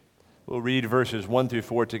We'll read verses 1 through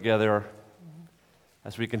 4 together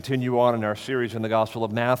as we continue on in our series in the Gospel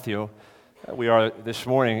of Matthew. We are this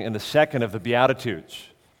morning in the second of the Beatitudes,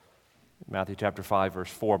 Matthew chapter 5, verse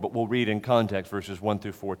 4, but we'll read in context verses 1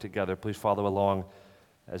 through 4 together. Please follow along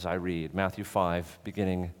as I read. Matthew 5,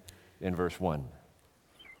 beginning in verse 1.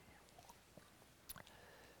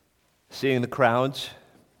 Seeing the crowds,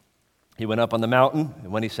 he went up on the mountain,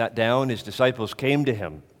 and when he sat down, his disciples came to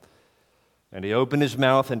him. And he opened his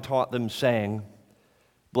mouth and taught them, saying,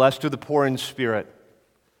 Blessed are the poor in spirit,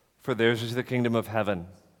 for theirs is the kingdom of heaven.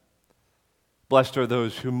 Blessed are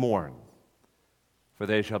those who mourn, for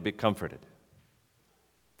they shall be comforted.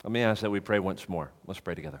 Let me ask that we pray once more. Let's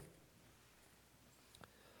pray together.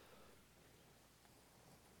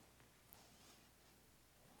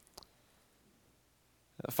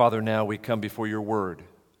 Father, now we come before your word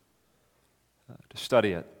to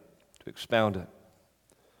study it, to expound it,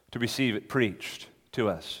 to receive it preached to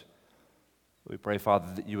us. We pray,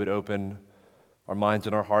 Father, that you would open our minds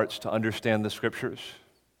and our hearts to understand the Scriptures,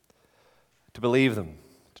 to believe them,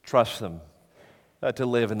 to trust them, to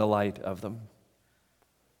live in the light of them.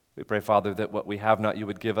 We pray, Father, that what we have not you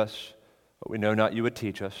would give us, what we know not you would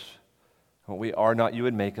teach us, what we are not you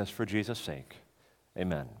would make us for Jesus' sake.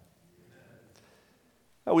 Amen.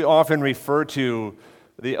 We often refer to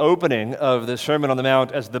the opening of the Sermon on the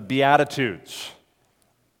Mount as the Beatitudes.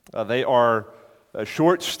 They are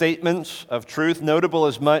short statements of truth, notable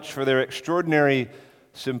as much for their extraordinary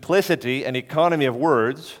simplicity and economy of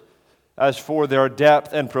words as for their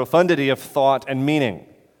depth and profundity of thought and meaning.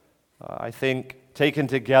 I think, taken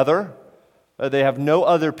together, they have no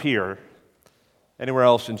other peer anywhere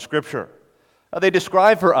else in Scripture. They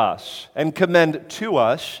describe for us and commend to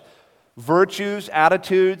us virtues,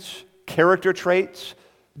 attitudes, character traits,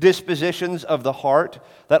 dispositions of the heart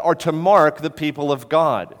that are to mark the people of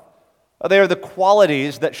God. They are the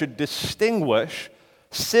qualities that should distinguish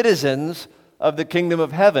citizens of the kingdom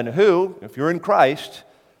of heaven who, if you're in Christ,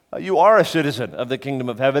 you are a citizen of the kingdom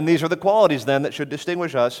of heaven. These are the qualities then that should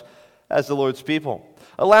distinguish us as the Lord's people.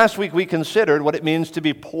 Last week we considered what it means to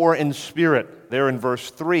be poor in spirit, there in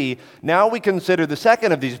verse 3. Now we consider the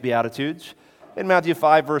second of these Beatitudes in Matthew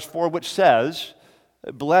 5, verse 4, which says,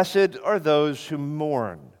 Blessed are those who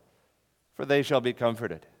mourn, for they shall be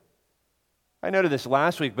comforted. I noted this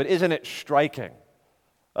last week, but isn't it striking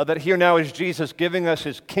that here now is Jesus giving us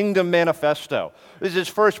his kingdom manifesto? This is his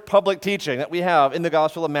first public teaching that we have in the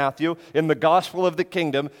Gospel of Matthew, in the Gospel of the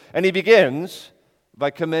Kingdom, and he begins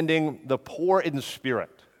by commending the poor in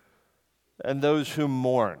spirit and those who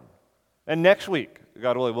mourn. And next week,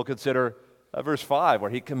 God willing, we'll consider verse 5,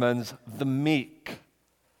 where he commends the meek.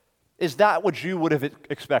 Is that what you would have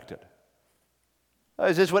expected?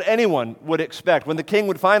 Is this what anyone would expect when the king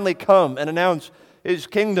would finally come and announce his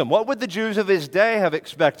kingdom? What would the Jews of his day have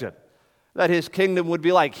expected that his kingdom would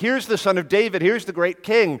be like? Here's the Son of David, here's the great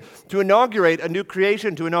king to inaugurate a new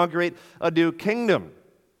creation, to inaugurate a new kingdom.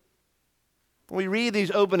 When we read these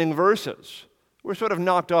opening verses, we're sort of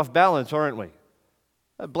knocked off balance, aren't we?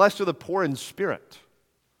 Blessed are the poor in spirit.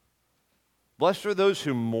 Blessed are those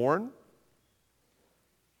who mourn.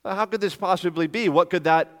 How could this possibly be? What could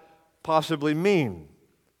that possibly mean?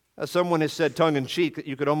 As someone has said tongue-in-cheek, that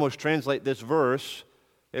you could almost translate this verse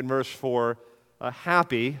in verse 4,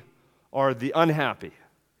 happy are the unhappy.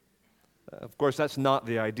 Of course, that's not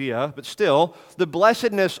the idea, but still, the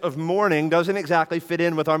blessedness of mourning doesn't exactly fit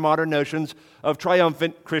in with our modern notions of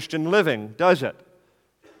triumphant Christian living, does it?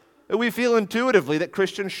 We feel intuitively that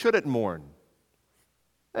Christians shouldn't mourn.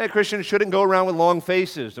 Christians shouldn't go around with long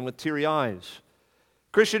faces and with teary eyes.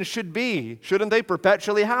 Christians should be, shouldn't they,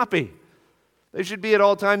 perpetually happy. They should be at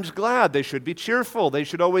all times glad. They should be cheerful. They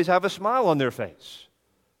should always have a smile on their face.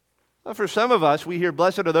 For some of us, we hear,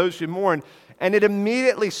 blessed are those who mourn, and it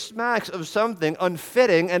immediately smacks of something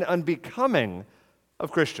unfitting and unbecoming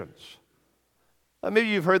of Christians. Maybe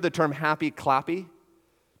you've heard the term happy clappy.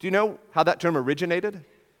 Do you know how that term originated?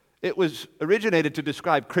 It was originated to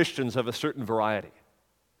describe Christians of a certain variety.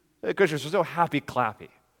 Christians are so happy clappy.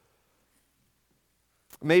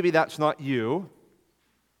 Maybe that's not you.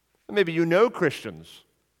 Maybe you know Christians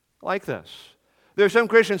like this. There are some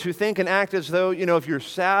Christians who think and act as though, if you're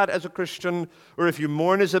sad as a Christian or if you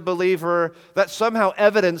mourn as a believer, that's somehow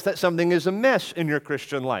evidence that something is amiss in your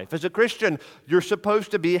Christian life. As a Christian, you're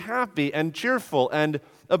supposed to be happy and cheerful and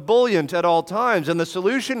ebullient at all times. And the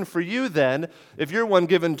solution for you then, if you're one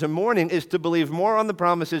given to mourning, is to believe more on the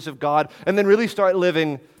promises of God and then really start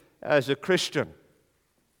living as a Christian.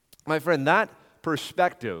 My friend, that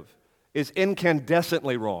perspective is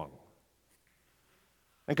incandescently wrong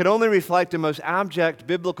and can only reflect the most abject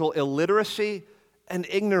biblical illiteracy and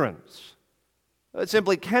ignorance. It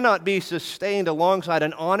simply cannot be sustained alongside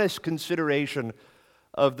an honest consideration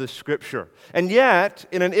of the Scripture. And yet,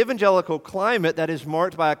 in an evangelical climate that is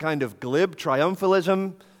marked by a kind of glib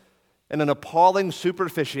triumphalism and an appalling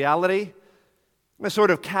superficiality, a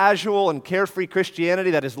sort of casual and carefree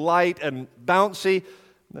Christianity that is light and bouncy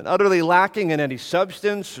and utterly lacking in any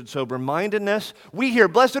substance and sober-mindedness, we hear,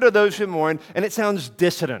 "Blessed are those who mourn," and it sounds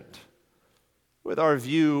dissonant with our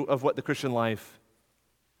view of what the Christian life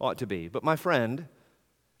ought to be. But my friend,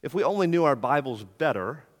 if we only knew our Bibles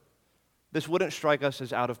better, this wouldn't strike us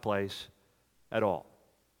as out of place at all.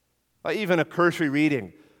 Even a cursory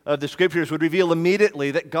reading of the Scriptures would reveal immediately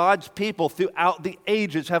that God's people throughout the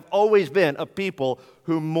ages have always been a people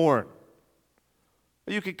who mourn.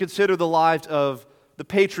 You could consider the lives of the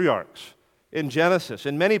patriarchs in Genesis.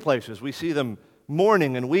 In many places, we see them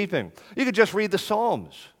mourning and weeping. You could just read the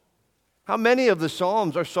Psalms. How many of the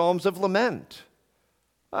Psalms are Psalms of lament?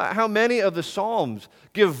 How many of the Psalms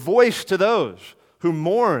give voice to those who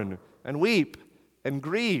mourn and weep and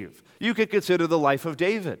grieve? You could consider the life of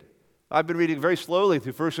David. I've been reading very slowly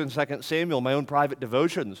through 1 and 2 Samuel, my own private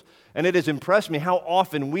devotions, and it has impressed me how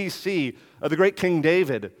often we see the great King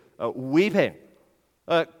David weeping,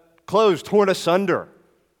 clothes torn asunder,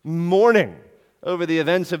 mourning over the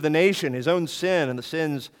events of the nation, his own sin and the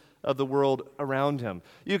sins of the world around him.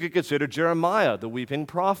 You could consider Jeremiah, the weeping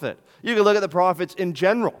prophet. You could look at the prophets in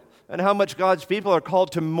general and how much God's people are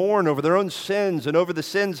called to mourn over their own sins and over the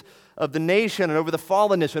sins of the nation and over the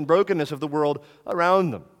fallenness and brokenness of the world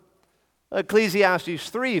around them. Ecclesiastes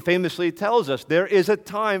 3 famously tells us there is a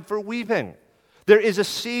time for weeping. There is a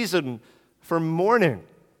season for mourning.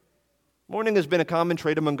 Mourning has been a common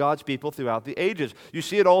trait among God's people throughout the ages. You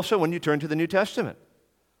see it also when you turn to the New Testament.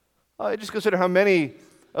 Just consider how many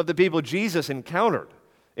of the people Jesus encountered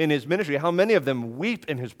in his ministry, how many of them weep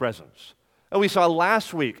in his presence. And we saw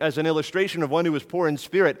last week, as an illustration of one who was poor in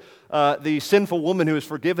spirit, the sinful woman who was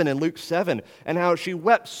forgiven in Luke 7, and how she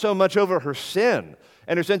wept so much over her sin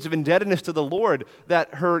and her sense of indebtedness to the Lord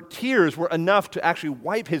that her tears were enough to actually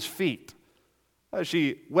wipe his feet.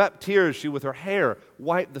 She wept tears, she with her hair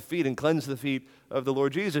wiped the feet and cleansed the feet of the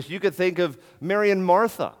Lord Jesus. You could think of Mary and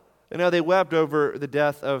Martha, and how they wept over the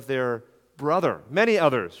death of their brother. Many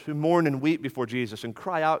others who mourn and weep before Jesus and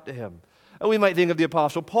cry out to him. And we might think of the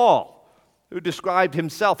Apostle Paul, who described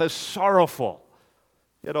himself as sorrowful,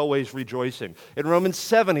 yet always rejoicing. In Romans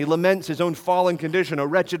 7, he laments his own fallen condition. "A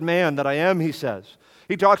wretched man that I am," he says.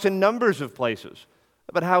 He talks in numbers of places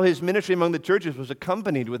about how his ministry among the churches was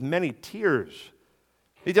accompanied with many tears.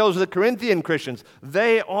 He tells the Corinthian Christians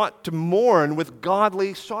they ought to mourn with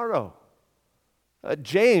godly sorrow.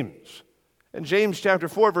 James, in James chapter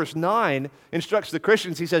 4, verse 9, instructs the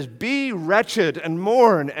Christians, he says, "Be wretched and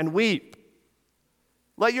mourn and weep.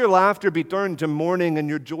 Let your laughter be turned to mourning and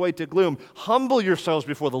your joy to gloom. Humble yourselves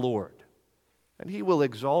before the Lord, and he will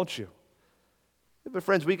exalt you." But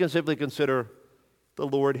friends, we can simply consider the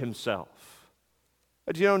Lord himself.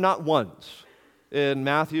 Do you know, not once in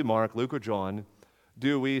Matthew, Mark, Luke, or John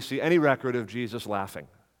do we see any record of Jesus laughing.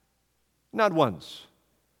 Not once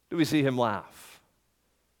do we see him laugh.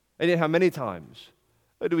 And yet how many times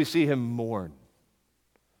do we see him mourn?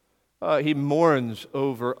 He mourns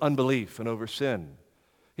over unbelief and over sin.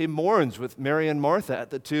 He mourns with Mary and Martha at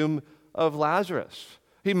the tomb of Lazarus.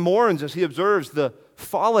 He mourns as he observes the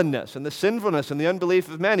fallenness and the sinfulness and the unbelief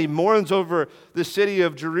of men. He mourns over the city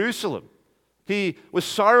of Jerusalem. He was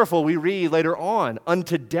sorrowful, we read later on,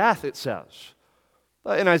 unto death, it says.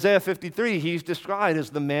 In Isaiah 53, he's described as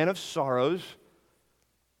the man of sorrows,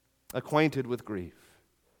 acquainted with grief.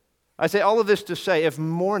 I say all of this to say, if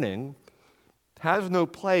mourning has no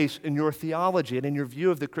place in your theology and in your view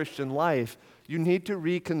of the Christian life, you need to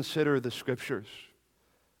reconsider the Scriptures.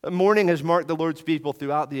 Mourning has marked the Lord's people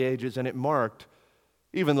throughout the ages, and it marked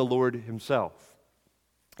even the Lord himself.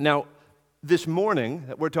 Now, this morning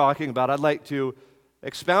that we're talking about, I'd like to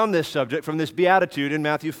expound this subject from this beatitude in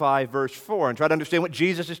Matthew 5, verse 4, and try to understand what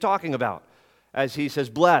Jesus is talking about as he says,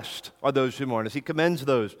 "Blessed are those who mourn," as he commends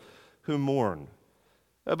those who mourn.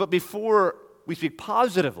 But before we speak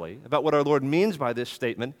positively about what our Lord means by this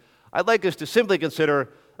statement, I'd like us to simply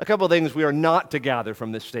consider a couple of things we are not to gather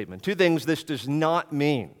from this statement. Two things this does not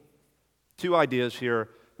mean. Two ideas here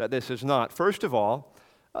that this is not. First of all,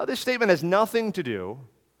 this statement has nothing to do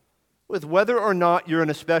with whether or not you're an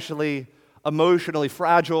especially emotionally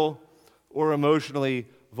fragile or emotionally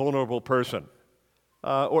vulnerable person,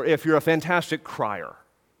 or if you're a fantastic crier.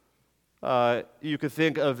 You could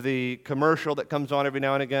think of the commercial that comes on every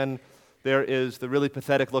now and again. There is the really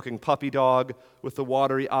pathetic-looking puppy dog with the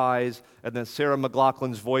watery eyes, and then Sarah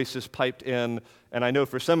McLachlan's voice is piped in, and I know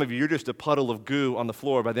for some of you, you're just a puddle of goo on the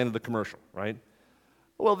floor by the end of the commercial, right?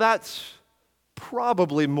 Well, that's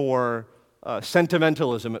probably more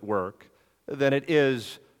sentimentalism at work than it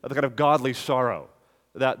is the kind of godly sorrow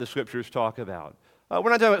that the Scriptures talk about.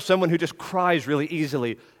 We're not talking about someone who just cries really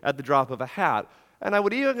easily at the drop of a hat. And I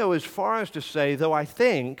would even go as far as to say, though I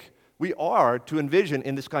think we are to envision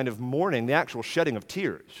in this kind of mourning the actual shedding of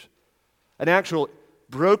tears, an actual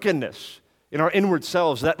brokenness in our inward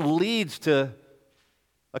selves that leads to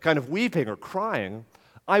a kind of weeping or crying,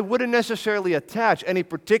 I wouldn't necessarily attach any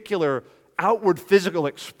particular outward physical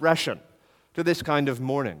expression to this kind of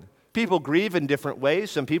mourning. People grieve in different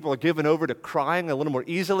ways. Some people are given over to crying a little more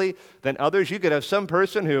easily than others. You could have some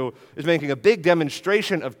person who is making a big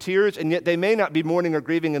demonstration of tears, and yet they may not be mourning or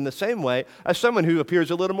grieving in the same way as someone who appears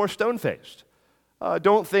a little more stone-faced.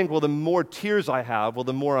 Don't think, well, the more tears I have, well,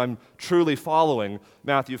 the more I'm truly following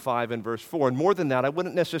Matthew 5 and verse 4. And more than that, I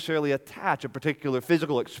wouldn't necessarily attach a particular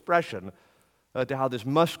physical expression to how this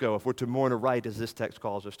must go if we're to mourn aright, as this text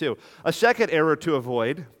calls us to. A second error to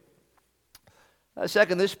avoid.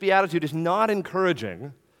 Second, this beatitude is not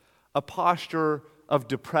encouraging a posture of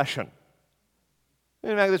depression.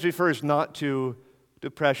 In fact, this refers not to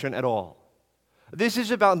depression at all. This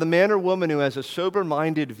is about the man or woman who has a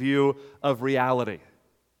sober-minded view of reality.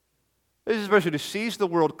 This is a person who sees the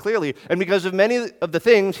world clearly, and because of many of the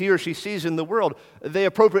things he or she sees in the world, they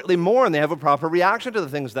appropriately mourn. They have a proper reaction to the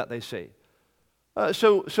things that they see.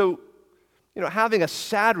 Having a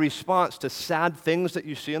sad response to sad things that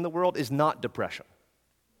you see in the world is not depression.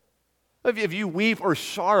 If you weep or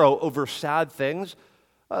sorrow over sad things,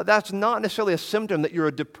 that's not necessarily a symptom that you're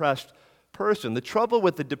a depressed person. The trouble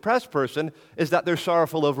with the depressed person is that they're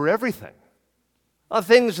sorrowful over everything.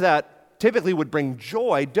 Things that typically would bring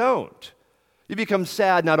joy don't. You become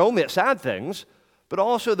sad not only at sad things, but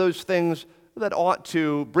also those things that ought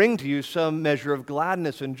to bring to you some measure of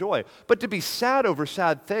gladness and joy. But to be sad over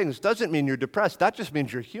sad things doesn't mean you're depressed. That just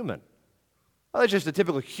means you're human. That's just a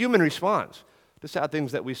typical human response to sad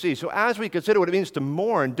things that we see. So as we consider what it means to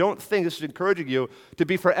mourn, don't think this is encouraging you to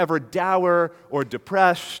be forever dour or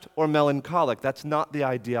depressed or melancholic. That's not the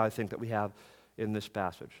idea, I think, that we have in this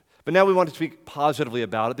passage. But now we want to speak positively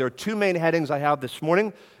about it. There are two main headings I have this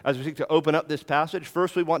morning as we seek to open up this passage.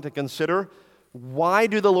 First, we want to consider, why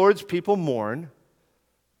do the Lord's people mourn?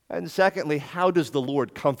 And secondly, how does the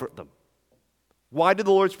Lord comfort them? Why do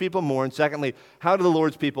the Lord's people mourn? Secondly, how do the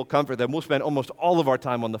Lord's people comfort them? We'll spend almost all of our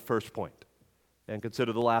time on the first point and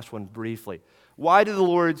consider the last one briefly. Why do the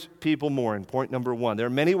Lord's people mourn? Point number one. There are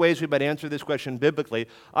many ways we might answer this question biblically.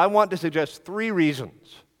 I want to suggest three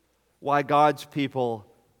reasons why God's people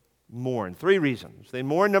mourn. Three reasons. They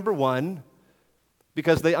mourn, number one,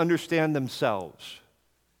 because they understand themselves.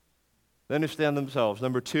 They understand themselves.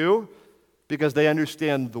 Number two, because they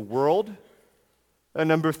understand the world. And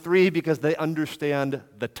number three, because they understand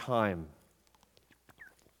the time.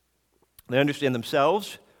 They understand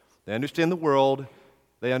themselves, they understand the world,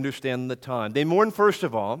 they understand the time. They mourn, first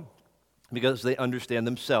of all, because they understand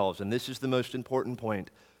themselves. And this is the most important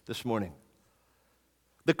point this morning.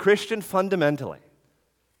 The Christian fundamentally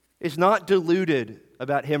is not deluded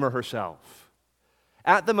about him or herself.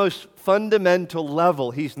 At the most fundamental level,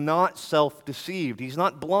 he's not self-deceived. He's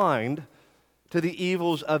not blind to the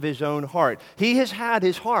evils of his own heart. He has had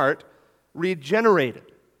his heart regenerated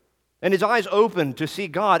and his eyes opened to see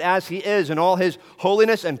God as he is in all his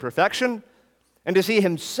holiness and perfection, and to see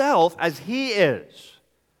himself as he is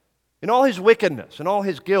in all his wickedness and all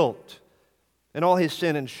his guilt and all his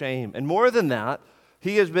sin and shame. And more than that,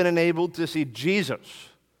 he has been enabled to see Jesus,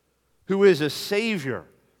 who is a Savior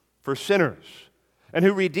for sinners and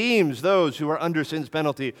who redeems those who are under sin's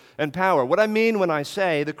penalty and power. What I mean when I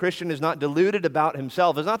say the Christian is not deluded about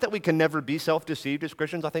himself is not that we can never be self-deceived as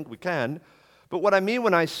Christians. I think we can. But what I mean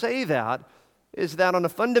when I say that is that on a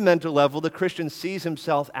fundamental level, the Christian sees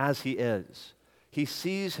himself as he is. He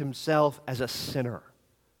sees himself as a sinner.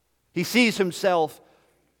 He sees himself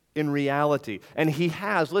in reality. And he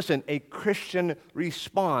has, listen, a Christian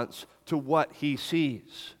response to what he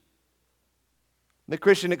sees. The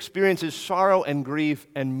Christian experiences sorrow and grief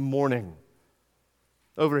and mourning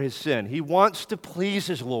over his sin. He wants to please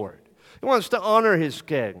his Lord. He wants to honor his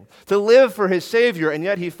King, to live for his Savior, and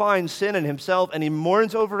yet he finds sin in himself, and he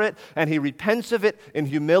mourns over it, and he repents of it in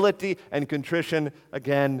humility and contrition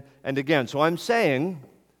again and again. So I'm saying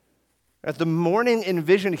that the mourning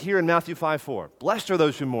envisioned here in Matthew 5:4, blessed are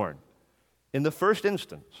those who mourn, in the first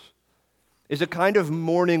instance, is a kind of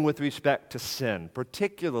mourning with respect to sin,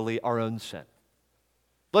 particularly our own sin.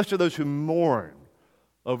 Blessed are those who mourn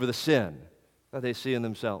over the sin that they see in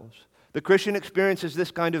themselves. The Christian experiences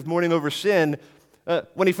this kind of mourning over sin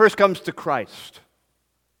when he first comes to Christ,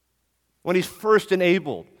 when he's first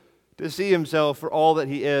enabled to see himself for all that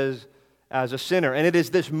he is as a sinner. And it is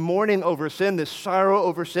this mourning over sin, this sorrow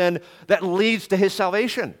over sin, that leads to his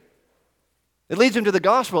salvation. It leads him to the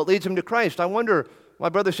gospel. It leads him to Christ. I wonder, my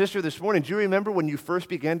brother, sister, this morning, do you remember when you first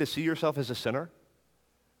began to see yourself as a sinner?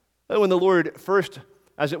 When the Lord first,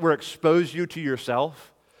 as it were, exposed you to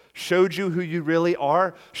yourself, showed you who you really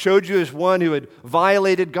are, showed you as one who had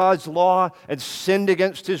violated God's law and sinned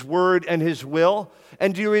against his word and his will?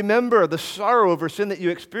 And do you remember the sorrow over sin that you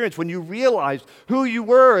experienced when you realized who you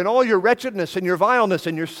were and all your wretchedness and your vileness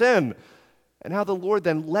and your sin? And how the Lord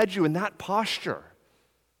then led you in that posture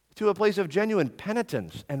to a place of genuine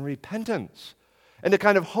penitence and repentance and a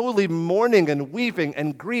kind of holy mourning and weeping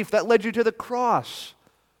and grief that led you to the cross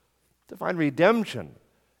to find redemption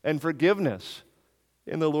and forgiveness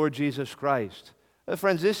in the Lord Jesus Christ.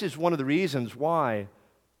 Friends, this is one of the reasons why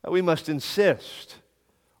we must insist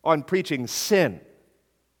on preaching sin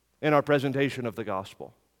in our presentation of the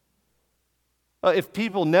gospel. If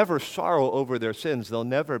people never sorrow over their sins, they'll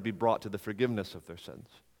never be brought to the forgiveness of their sins.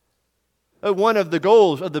 One of the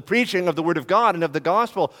goals of the preaching of the Word of God and of the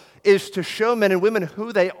gospel is to show men and women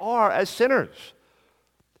who they are as sinners,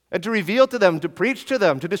 and to reveal to them, to preach to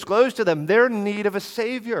them, to disclose to them their need of a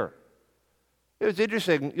Savior. It's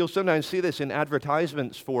interesting, you'll sometimes see this in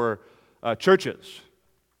advertisements for churches.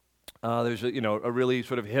 There's a really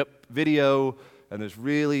sort of hip video, and there's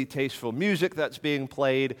really tasteful music that's being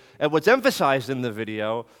played. And what's emphasized in the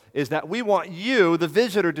video is that we want you, the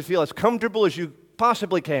visitor, to feel as comfortable as you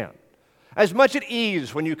possibly can, as much at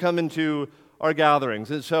ease when you come into our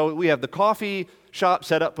gatherings. And so we have the coffee shop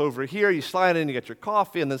set up over here. You slide in, you get your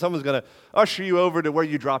coffee, and then someone's going to usher you over to where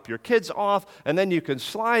you drop your kids off, and then you can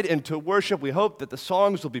slide into worship. We hope that the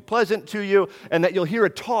songs will be pleasant to you and that you'll hear a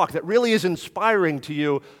talk that really is inspiring to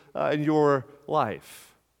you in your life.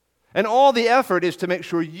 And all the effort is to make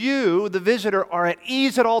sure you, the visitor, are at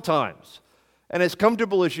ease at all times and as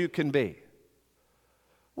comfortable as you can be.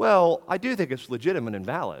 Well, I do think it's legitimate and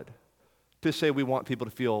valid to say we want people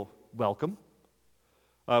to feel welcome.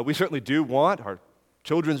 We certainly do want our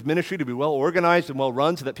children's ministry to be well organized and well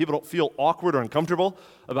run so that people don't feel awkward or uncomfortable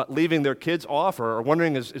about leaving their kids off or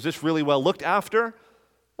wondering, is this really well looked after?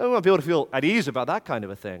 I want people to feel at ease about that kind of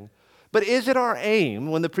a thing. But is it our aim,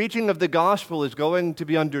 when the preaching of the gospel is going to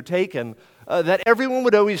be undertaken, that everyone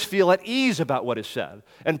would always feel at ease about what is said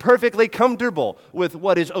and perfectly comfortable with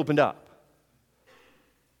what is opened up?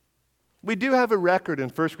 We do have a record in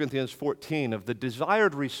 1 Corinthians 14 of the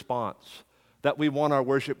desired response that we want our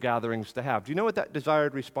worship gatherings to have. Do you know what that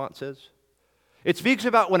desired response is? It speaks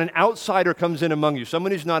about when an outsider comes in among you,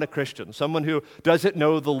 someone who's not a Christian, someone who doesn't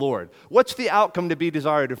know the Lord. What's the outcome to be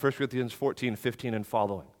desired in 1 Corinthians 14, 15 and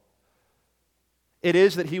following? It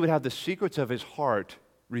is that he would have the secrets of his heart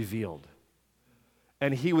revealed,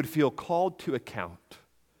 and he would feel called to account,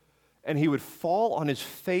 and he would fall on his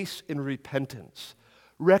face in repentance,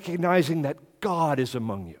 recognizing that God is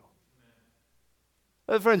among you.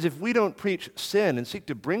 Friends, if we don't preach sin and seek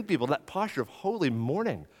to bring people to that posture of holy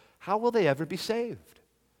mourning, how will they ever be saved?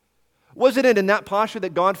 Wasn't it in that posture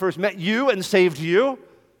that God first met you and saved you?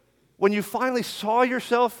 When you finally saw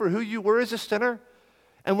yourself for who you were as a sinner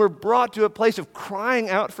and were brought to a place of crying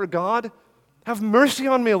out for God, have mercy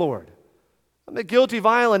on me, Lord. I'm a guilty,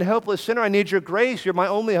 vile, and helpless sinner. I need your grace. You're my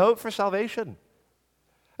only hope for salvation.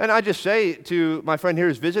 And I just say to my friend here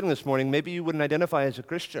who's visiting this morning, maybe you wouldn't identify as a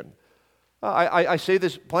Christian. I say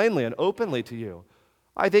this plainly and openly to you.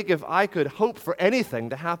 I think if I could hope for anything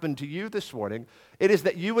to happen to you this morning, it is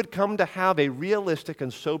that you would come to have a realistic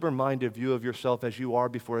and sober-minded view of yourself as you are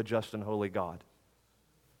before a just and holy God.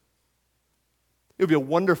 It would be a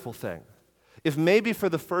wonderful thing if maybe for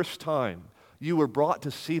the first time you were brought to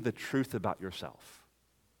see the truth about yourself.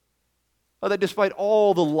 That despite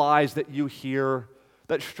all the lies that you hear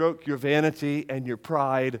that stroke your vanity and your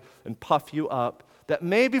pride and puff you up, that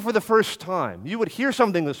maybe for the first time you would hear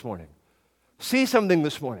something this morning, see something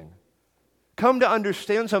this morning, come to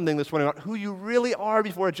understand something this morning about who you really are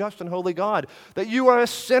before a just and holy God, that you are a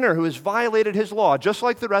sinner who has violated his law just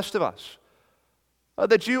like the rest of us,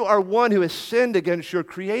 that you are one who has sinned against your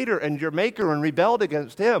Creator and your Maker and rebelled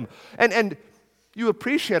against him. And you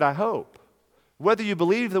appreciate, I hope, whether you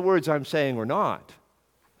believe the words I'm saying or not,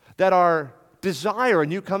 that our desire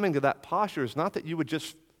in you coming to that posture is not that you would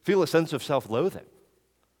just feel a sense of self-loathing.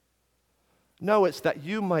 No, it's that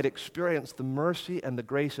you might experience the mercy and the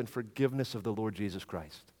grace and forgiveness of the Lord Jesus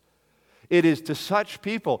Christ. It is to such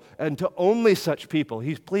people and to only such people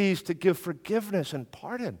he's pleased to give forgiveness and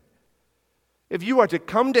pardon. If you are to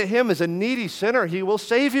come to him as a needy sinner, he will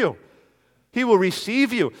save you. He will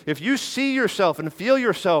receive you. If you see yourself and feel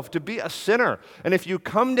yourself to be a sinner, and if you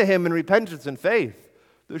come to him in repentance and faith,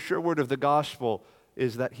 The sure word of the gospel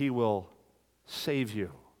is that he will save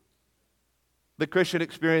you. The Christian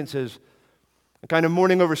experiences a kind of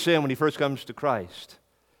mourning over sin when he first comes to Christ.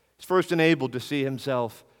 He's first enabled to see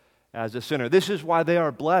himself as a sinner. This is why they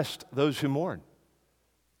are blessed, those who mourn,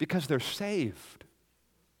 because they're saved.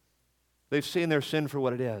 They've seen their sin for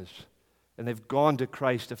what it is, and they've gone to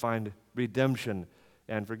Christ to find redemption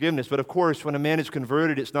and forgiveness. But of course, when a man is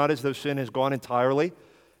converted, it's not as though sin has gone entirely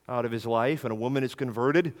out of his life. When a woman is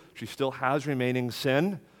converted, she still has remaining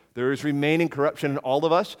sin. There is remaining corruption in all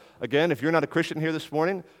of us. Again, if you're not a Christian here this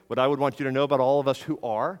morning, what I would want you to know about all of us who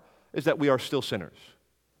are is that we are still sinners.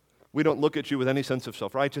 We don't look at you with any sense of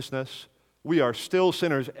self-righteousness. We are still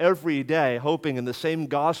sinners every day, hoping in the same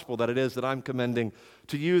gospel that it is that I'm commending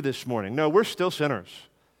to you this morning. No, we're still sinners.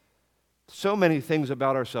 So many things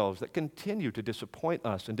about ourselves that continue to disappoint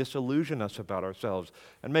us and disillusion us about ourselves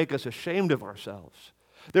and make us ashamed of ourselves.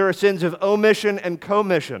 There are sins of omission and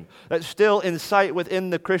commission that still incite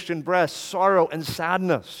within the Christian breast sorrow and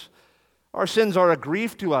sadness. Our sins are a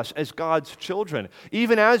grief to us as God's children.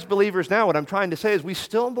 Even as believers now, what I'm trying to say is we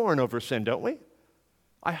still mourn over sin, don't we?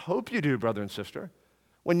 I hope you do, brother and sister.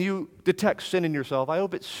 When you detect sin in yourself, I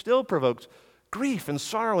hope it still provokes grief and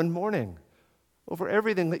sorrow and mourning over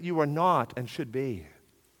everything that you are not and should be.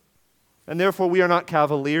 And therefore, we are not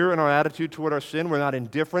cavalier in our attitude toward our sin. We're not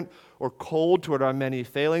indifferent or cold toward our many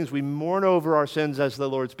failings. We mourn over our sins as the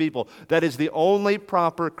Lord's people. That is the only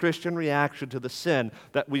proper Christian reaction to the sin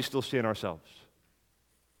that we still see in ourselves.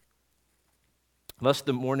 Thus,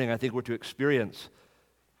 the mourning I think we're to experience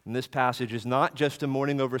in this passage is not just a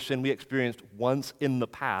mourning over sin we experienced once in the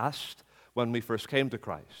past when we first came to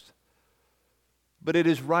Christ. But it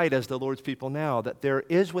is right as the Lord's people now that there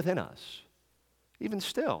is within us, even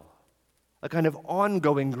still, a kind of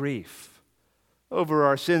ongoing grief over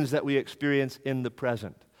our sins that we experience in the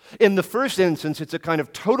present. In the first instance, it's a kind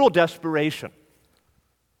of total desperation.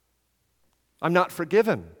 I'm not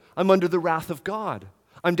forgiven. I'm under the wrath of God.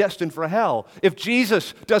 I'm destined for hell if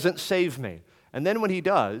Jesus doesn't save me. And then when he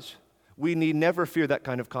does, we need never fear that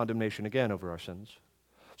kind of condemnation again over our sins.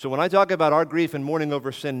 So when I talk about our grief and mourning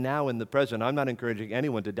over sin now in the present, I'm not encouraging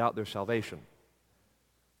anyone to doubt their salvation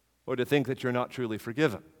or to think that you're not truly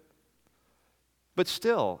forgiven. But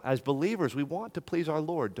still, as believers, we want to please our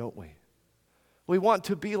Lord, don't we? We want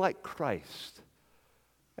to be like Christ.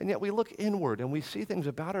 And yet we look inward and we see things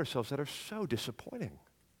about ourselves that are so disappointing.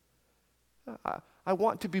 I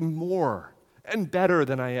want to be more and better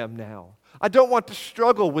than I am now. I don't want to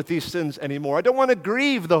struggle with these sins anymore. I don't want to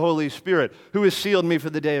grieve the Holy Spirit who has sealed me for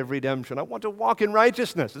the day of redemption. I want to walk in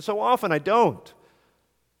righteousness, and so often I don't.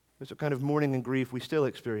 There's a kind of mourning and grief we still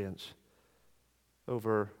experience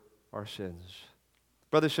over our sins.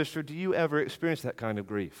 Brother, sister, do you ever experience that kind of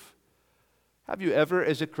grief? Have you ever,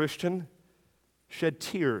 as a Christian, shed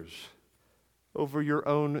tears over your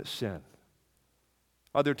own sin?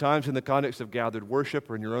 Are there times in the context of gathered worship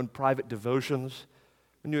or in your own private devotions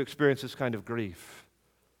when you experience this kind of grief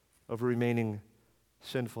over remaining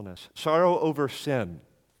sinfulness? Sorrow over sin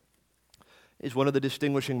is one of the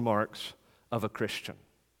distinguishing marks of a Christian.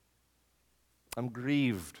 I'm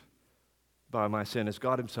grieved by my sin as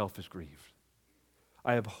God himself is grieved.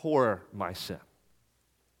 I abhor my sin.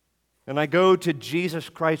 And I go to Jesus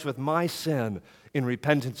Christ with my sin in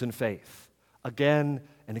repentance and faith again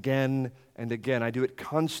and again and again. I do it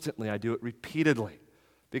constantly. I do it repeatedly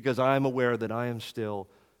because I am aware that I am still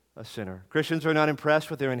a sinner. Christians are not impressed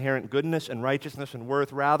with their inherent goodness and righteousness and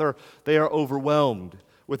worth. Rather, they are overwhelmed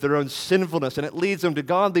with their own sinfulness, and it leads them to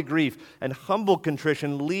godly grief and humble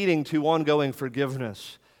contrition, leading to ongoing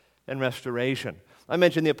forgiveness and restoration. I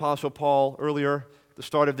mentioned the Apostle Paul earlier at the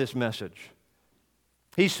start of this message.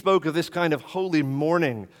 He spoke of this kind of holy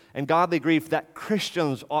mourning and godly grief that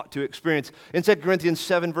Christians ought to experience. In 2 Corinthians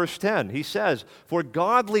 7, verse 10, he says, "For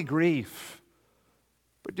godly grief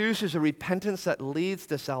produces a repentance that leads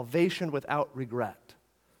to salvation without regret."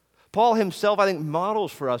 Paul himself, I think,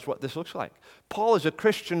 models for us what this looks like. Paul is a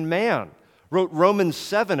Christian man, wrote Romans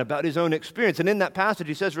 7 about his own experience. And in that passage,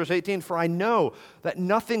 he says, verse 18, "For I know that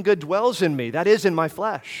nothing good dwells in me, that is, in my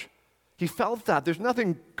flesh." He felt that. There's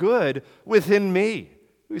nothing good within me.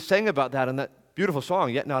 We sang about that in that beautiful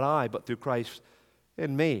song, "Yet not I, but through Christ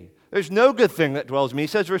in me." There's no good thing that dwells in me. He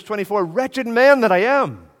says, verse 24, "Wretched man that I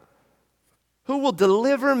am, who will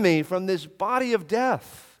deliver me from this body of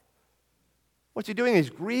death?" What's he doing? He's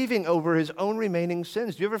grieving over his own remaining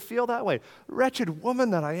sins. Do you ever feel that way? Wretched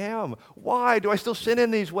woman that I am. Why do I still sin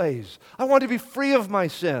in these ways? I want to be free of my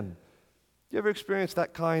sin. Do you ever experience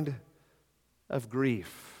that kind of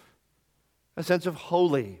grief? A sense of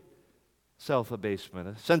holy self-abasement,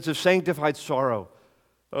 a sense of sanctified sorrow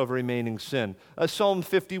of remaining sin. Psalm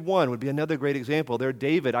 51 would be another great example. There,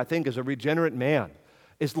 David, I think, as a regenerate man,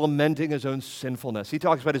 is lamenting his own sinfulness. He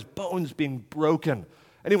talks about his bones being broken,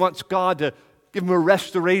 and he wants God to give him a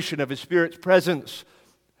restoration of his Spirit's presence.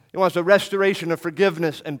 He wants a restoration of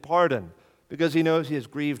forgiveness and pardon because he knows he has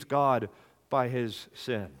grieved God by his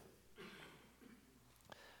sin.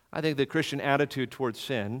 I think the Christian attitude towards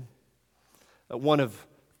sin, one of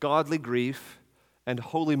godly grief and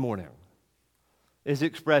holy mourning, is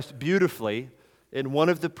expressed beautifully in one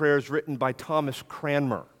of the prayers written by Thomas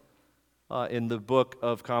Cranmer in the Book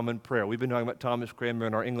of Common Prayer. We've been talking about Thomas Cranmer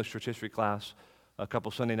in our English church history class a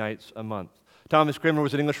couple Sunday nights a month. Thomas Cranmer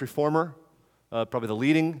was an English reformer, probably the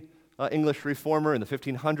leading English reformer in the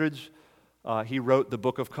 1500s. He wrote the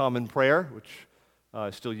Book of Common Prayer, which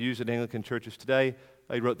is still used in Anglican churches today.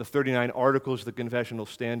 He wrote the 39 Articles, the confessional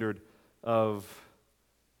standard of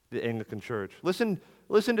the Anglican Church. Listen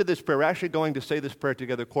to this prayer. We're actually going to say this prayer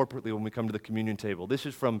together corporately when we come to the communion table. This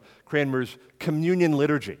is from Cranmer's Communion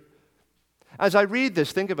Liturgy. As I read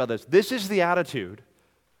this, think about this. This is the attitude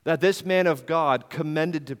that this man of God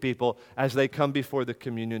commended to people as they come before the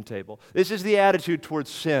communion table. This is the attitude towards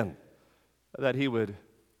sin that he would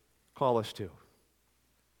call us to.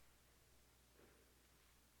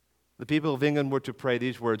 The people of England were to pray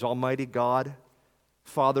these words: Almighty God,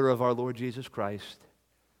 Father of our Lord Jesus Christ,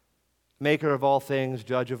 Maker of all things,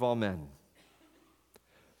 Judge of all men,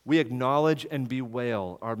 we acknowledge and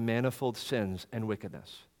bewail our manifold sins and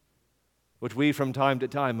wickedness, which we from time to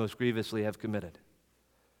time most grievously have committed,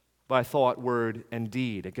 by thought, word, and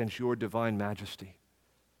deed against your divine majesty,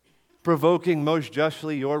 provoking most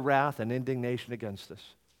justly your wrath and indignation against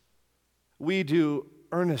us. We do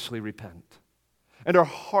earnestly repent and are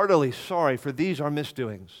heartily sorry for these our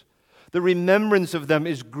misdoings. The remembrance of them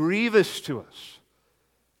is grievous to us.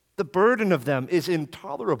 The burden of them is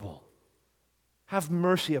intolerable. Have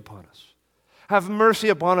mercy upon us. Have mercy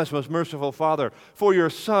upon us, most merciful Father, for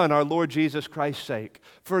your Son, our Lord Jesus Christ's sake.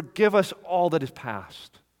 Forgive us all that is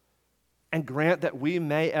past, and grant that we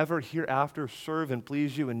may ever hereafter serve and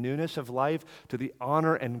please you in newness of life to the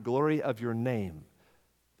honor and glory of your name.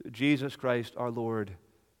 Through Jesus Christ, our Lord.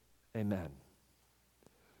 Amen.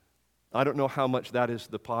 I don't know how much that is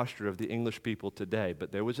the posture of the English people today,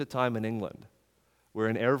 but there was a time in England where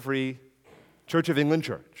in every Church of England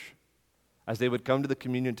church, as they would come to the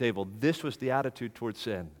communion table, this was the attitude towards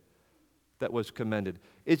sin that was commended.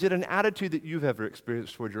 Is it an attitude that you've ever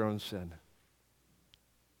experienced toward your own sin?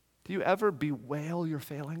 Do you ever bewail your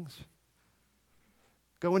failings?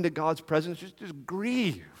 Go into God's presence, just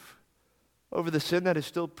grieve over the sin that is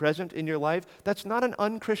still present in your life? That's not an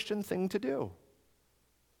unchristian thing to do.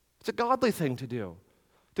 It's a godly thing to do.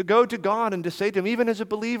 To go to God and to say to Him, even as a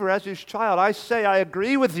believer, as His child, I say, I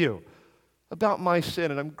agree with you about my sin,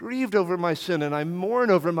 and I'm grieved over my sin, and I mourn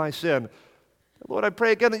over my sin. Lord, I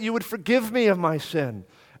pray again that you would forgive me of my sin,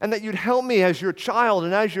 and that you'd help me as your child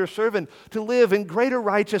and as your servant to live in greater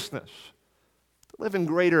righteousness, to live in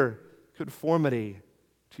greater conformity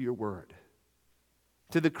to your word.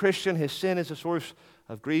 To the Christian, his sin is a source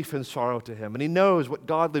of grief and sorrow to him, and he knows what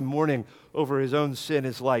godly mourning over his own sin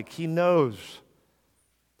is like. He knows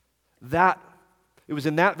that it was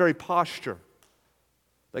in that very posture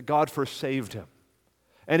that God first saved him.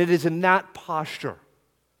 And it is in that posture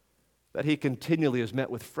that he continually is met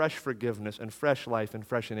with fresh forgiveness and fresh life and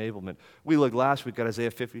fresh enablement. We looked last week at Isaiah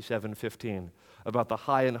 57:15 about the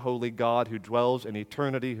high and holy God who dwells in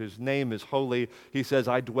eternity, whose name is holy. He says,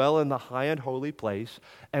 I dwell in the high and holy place,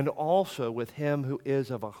 and also with him who is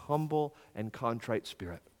of a humble and contrite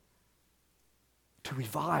spirit, to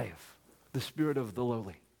revive the spirit of the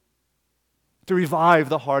lowly, to revive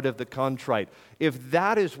the heart of the contrite. If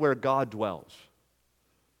that is where God dwells,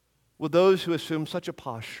 with those who assume such a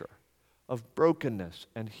posture of brokenness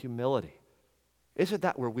and humility, isn't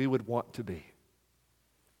that where we would want to be?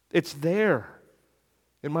 It's there,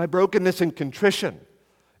 in my brokenness and contrition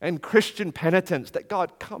and Christian penitence, that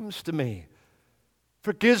God comes to me,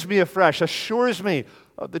 forgives me afresh, assures me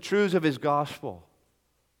of the truths of His gospel.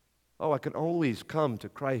 Oh, I can always come to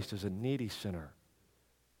Christ as a needy sinner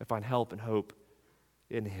and find help and hope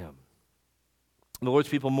in Him. The Lord's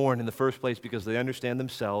people mourn in the first place because they understand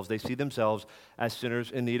themselves. They see themselves as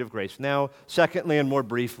sinners in need of grace. Now, secondly and more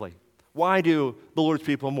briefly, why do the Lord's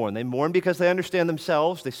people mourn? They mourn because they understand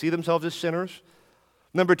themselves. They see themselves as sinners.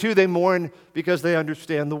 Number two, they mourn because they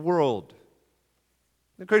understand the world.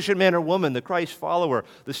 The Christian man or woman, the Christ follower,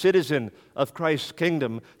 the citizen of Christ's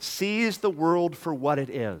kingdom, sees the world for what it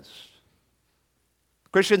is.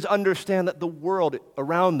 Christians understand that the world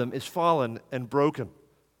around them is fallen and broken.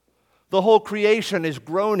 The whole creation is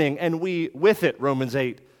groaning, and we with it, Romans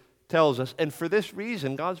 8 tells us. And for this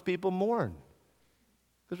reason, God's people mourn,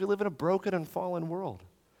 because we live in a broken and fallen world.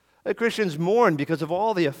 Christians mourn because of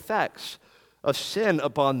all the effects of sin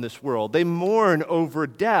upon this world. They mourn over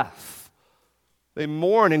death. They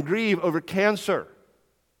mourn and grieve over cancer,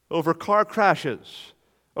 over car crashes,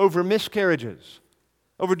 over miscarriages,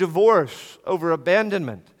 over divorce, over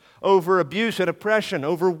abandonment, over abuse and oppression,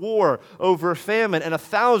 over war, over famine, and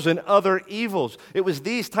 1,000 other evils. It was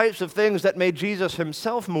these types of things that made Jesus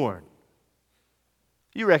himself mourn.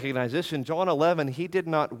 You recognize this. In John 11, he did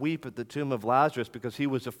not weep at the tomb of Lazarus because he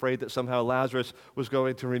was afraid that somehow Lazarus was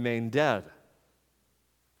going to remain dead.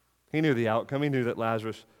 He knew the outcome. He knew that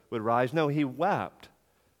Lazarus would rise. No, he wept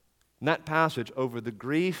in that passage over the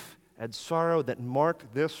grief and sorrow that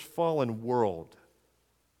marked this fallen world,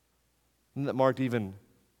 and that marked even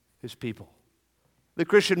his people. The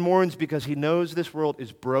Christian mourns because he knows this world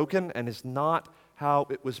is broken and is not how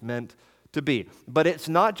it was meant to be. But it's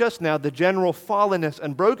not just now the general fallenness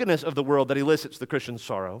and brokenness of the world that elicits the Christian's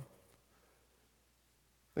sorrow.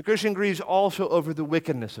 The Christian grieves also over the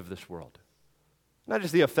wickedness of this world. Not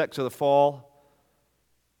just the effects of the fall,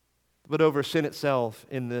 but over sin itself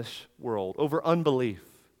in this world, over unbelief,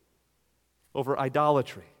 over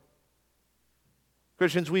idolatry.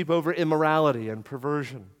 Christians weep over immorality and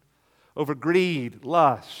perversion, over greed,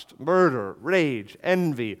 lust, murder, rage,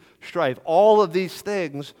 envy, strife. All of these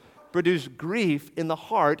things produce grief in the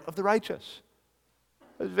heart of the righteous.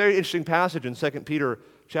 There's a very interesting passage in 2 Peter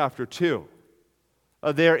chapter 2.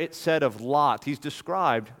 There it said of Lot, he's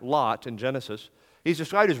described, Lot in Genesis, he's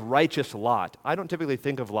described as righteous Lot. I don't typically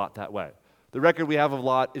think of Lot that way. The record we have of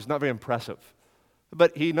Lot is not very impressive.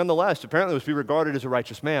 But he nonetheless apparently was to be regarded as a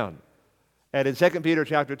righteous man. And in 2 Peter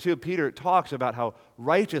chapter 2, Peter talks about how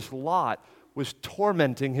righteous Lot was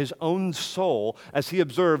tormenting his own soul as he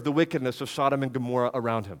observed the wickedness of Sodom and Gomorrah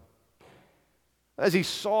around him. As he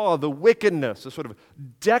saw the wickedness, the sort of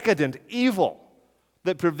decadent evil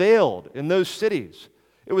that prevailed in those cities,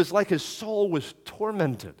 it was like his soul was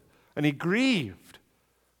tormented, and he grieved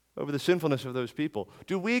over the sinfulness of those people.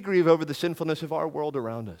 Do we grieve over the sinfulness of our world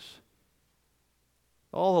around us?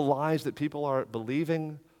 All the lies that people are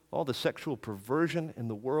believing, all the sexual perversion in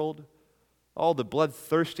the world, all the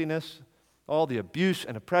bloodthirstiness, all the abuse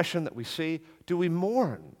and oppression that we see, do we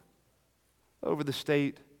mourn over the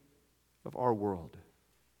state of our world?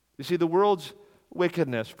 You see, the world's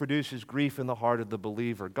wickedness produces grief in the heart of the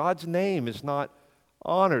believer. God's name is not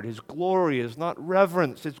honored. His glory is not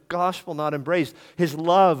reverenced. His gospel not embraced. His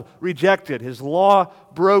love rejected. His law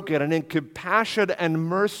broken. And in compassion and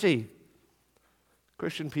mercy,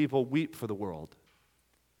 Christian people weep for the world.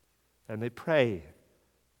 And they pray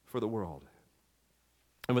for the world.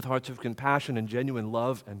 And with hearts of compassion and genuine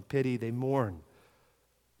love and pity, they mourn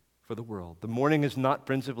for the world. The mourning is not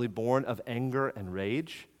principally born of anger and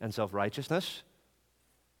rage and self-righteousness,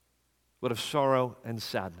 but of sorrow and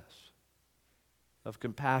sadness, of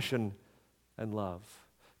compassion and love.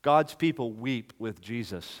 God's people weep with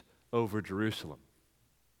Jesus over Jerusalem.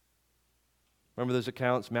 Remember those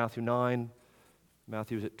accounts, Matthew 9,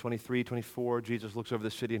 Matthew's at 23, 24. Jesus looks over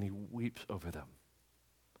the city and he weeps over them.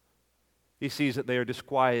 He sees that they are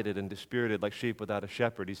disquieted and dispirited like sheep without a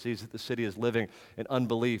shepherd. He sees that the city is living in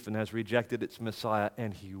unbelief and has rejected its Messiah,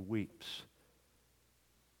 and he weeps.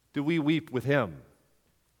 Do we weep with him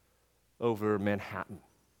over Manhattan,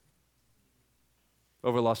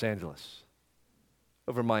 over Los Angeles,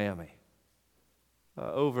 over Miami,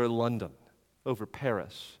 over London, over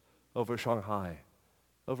Paris, over Shanghai,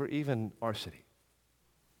 over even our city,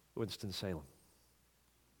 Winston-Salem?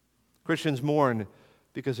 Christians mourn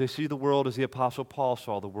because they see the world as the Apostle Paul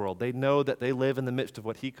saw the world. They know that they live in the midst of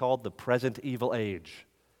what he called the present evil age,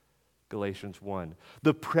 Galatians 1.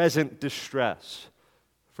 The present distress,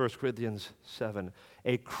 1 Corinthians 7.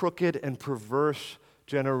 A crooked and perverse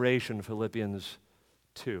generation, Philippians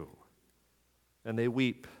 2. And they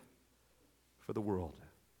weep for the world.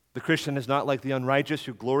 The Christian is not like the unrighteous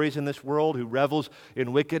who glories in this world, who revels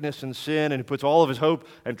in wickedness and sin, and who puts all of his hope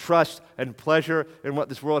and trust and pleasure in what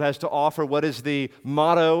this world has to offer. What is the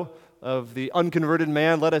motto of the unconverted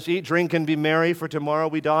man? Let us eat, drink, and be merry, for tomorrow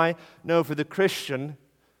we die. No, for the Christian,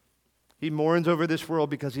 he mourns over this world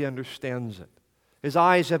because he understands it. His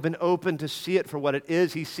eyes have been opened to see it for what it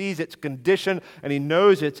is. He sees its condition, and he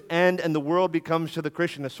knows its end, and the world becomes to the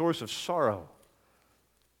Christian a source of sorrow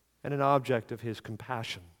and an object of his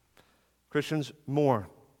compassion. Christians mourn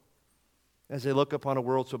as they look upon a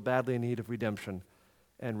world so badly in need of redemption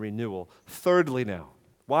and renewal. Thirdly now,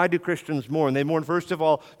 why do Christians mourn? They mourn, first of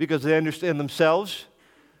all, because they understand themselves.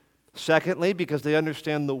 Secondly, because they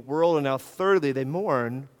understand the world. And now thirdly, they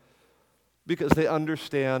mourn because they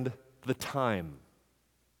understand the time.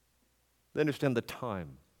 They understand the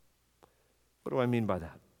time. What do I mean by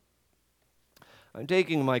that? I'm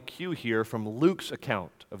taking my cue here from Luke's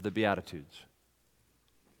account of the Beatitudes.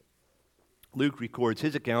 Luke records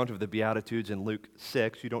his account of the Beatitudes in Luke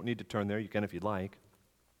 6. You don't need to turn there. You can if you'd like.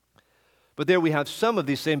 But there we have some of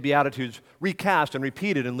these same Beatitudes recast and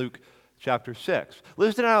repeated in Luke chapter 6.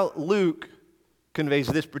 Listen to how Luke conveys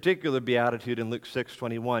this particular Beatitude in Luke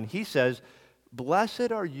 6:21. He says,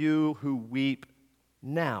 "Blessed are you who weep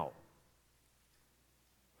now,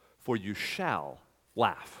 for you shall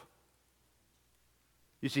laugh."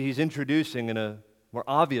 You see, he's introducing in a more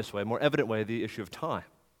obvious way, more evident way, the issue of time.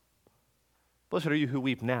 Blessed are you who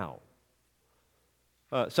weep now.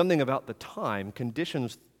 Something about the time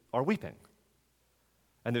conditions our weeping.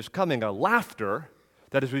 And there's coming a laughter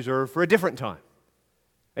that is reserved for a different time.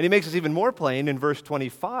 And he makes this even more plain in verse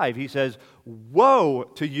 25. He says, "Woe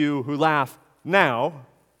to you who laugh now,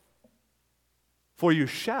 for you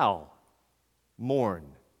shall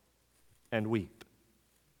mourn and weep."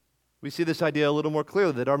 We see this idea a little more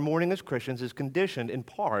clearly, that our mourning as Christians is conditioned in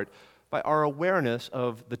part by our awareness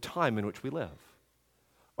of the time in which we live,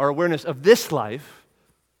 our awareness of this life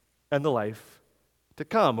and the life to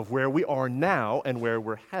come, of where we are now and where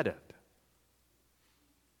we're headed.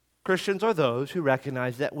 Christians are those who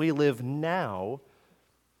recognize that we live now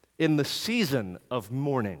in the season of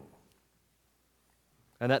mourning,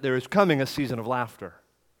 and that there is coming a season of laughter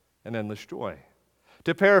and endless joy.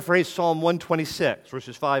 To paraphrase Psalm 126,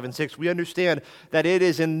 verses 5 and 6, we understand that it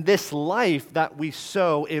is in this life that we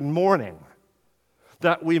sow in mourning,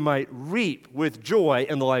 that we might reap with joy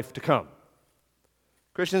in the life to come.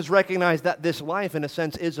 Christians recognize that this life, in a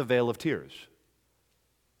sense, is a vale of tears.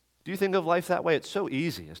 Do you think of life that way? It's so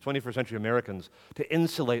easy as 21st century Americans to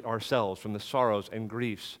insulate ourselves from the sorrows and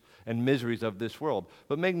griefs and miseries of this world.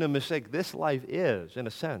 But make no mistake, this life is, in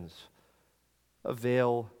a sense, a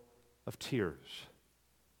vale of tears.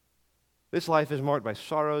 This life is marked by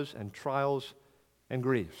sorrows and trials and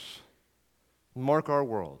griefs. Mark our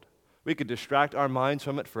world. We could distract our minds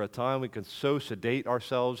from it for a time. We could so sedate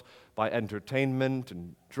ourselves by entertainment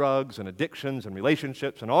and drugs and addictions and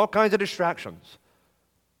relationships and all kinds of distractions.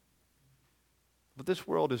 But this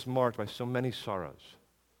world is marked by so many sorrows.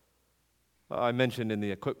 I mentioned in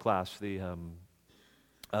the Equip class the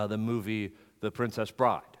movie The Princess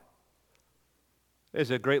Bride.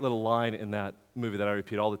 There's a great little line in that movie that I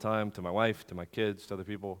repeat all the time to my wife, to my kids, to other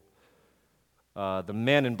people. The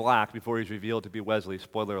man in black, before he's revealed to be Wesley,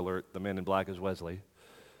 spoiler alert, the man in black is Wesley,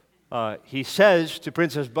 he says to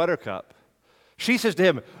Princess Buttercup, she says to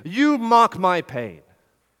him, "You mock my pain."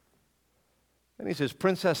 And he says,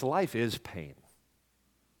 "Princess, life is pain.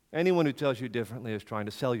 Anyone who tells you differently is trying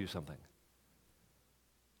to sell you something."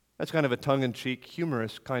 That's kind of a tongue-in-cheek,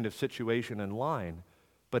 humorous kind of situation and line,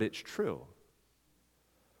 but it's true.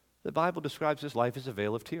 The Bible describes this life as a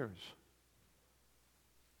vale of tears.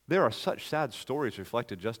 There are such sad stories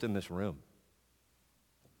reflected just in this room.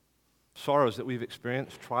 Sorrows that we've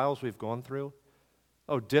experienced, trials we've gone through,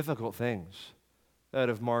 difficult things that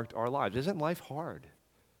have marked our lives. Isn't life hard?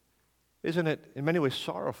 Isn't it in many ways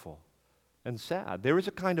sorrowful and sad? There is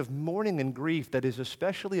a kind of mourning and grief that is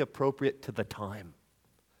especially appropriate to the time,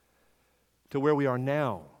 to where we are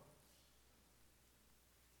now.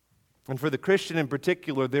 And for the Christian in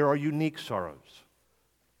particular, there are unique sorrows.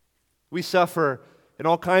 We suffer in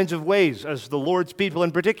all kinds of ways as the Lord's people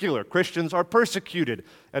in particular. Christians are persecuted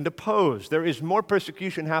and opposed. There is more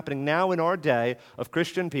persecution happening now in our day of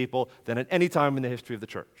Christian people than at any time in the history of the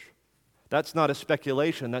church. That's not a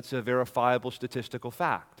speculation, that's a verifiable statistical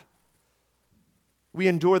fact. We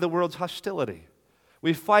endure the world's hostility.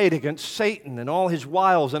 We fight against Satan and all his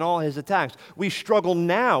wiles and all his attacks. We struggle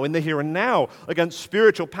now, in the here and now, against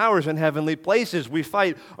spiritual powers in heavenly places. We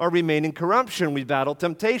fight our remaining corruption. We battle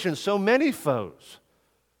temptation. So many foes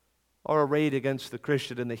are arrayed against the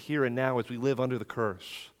Christian in the here and now as we live under the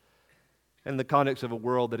curse in the context of a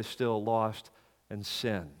world that is still lost in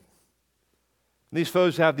sin. These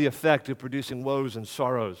foes have the effect of producing woes and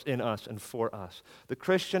sorrows in us and for us. The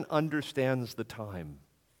Christian understands the time.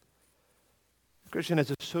 The Christian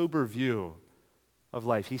has a sober view of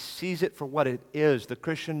life. He sees it for what it is. The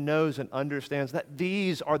Christian knows and understands that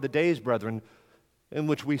these are the days, brethren, in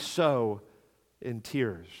which we sow in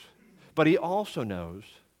tears. But he also knows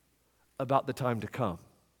about the time to come.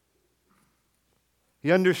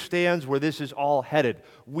 He understands where this is all headed.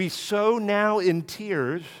 We sow now in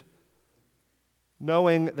tears,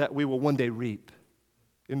 knowing that we will one day reap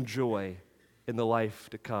in joy in the life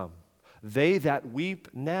to come. They that weep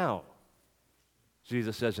now,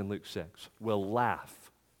 Jesus says in Luke 6, will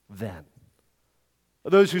laugh then.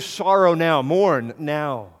 Those who sorrow now, mourn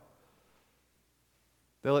now.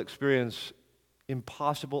 They'll experience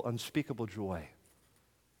impossible, unspeakable joy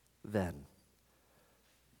then.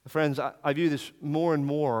 Friends, I view this more and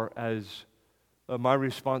more as my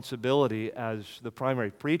responsibility as the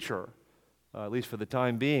primary preacher, at least for the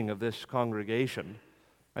time being, of this congregation.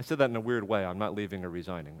 I said that in a weird way. I'm not leaving or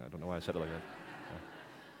resigning. I don't know why I said it like that.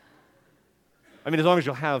 I mean, as long as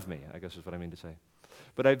you'll have me, I guess is what I mean to say.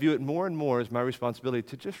 But I view it more and more as my responsibility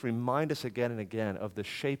to just remind us again and again of the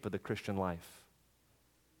shape of the Christian life.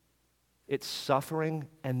 It's suffering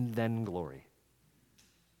and then glory.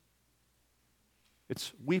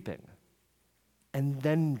 It's weeping and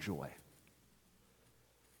then joy.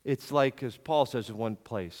 It's like, as Paul says in one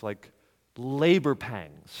place, like labor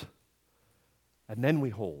pangs, and then we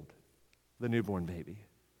hold the newborn baby.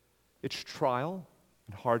 It's trial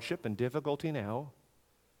and hardship and difficulty now,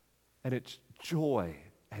 and it's joy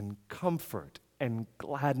and comfort and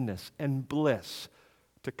gladness and bliss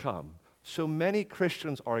to come. So many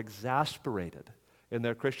Christians are exasperated in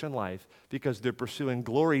their Christian life because they're pursuing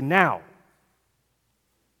glory now.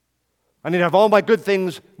 I need to have all my good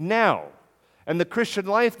things now. And the Christian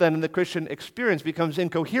life then and the Christian experience becomes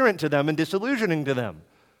incoherent to them and disillusioning to them.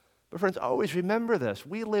 But friends, always remember this.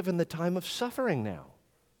 We live in the time of suffering now.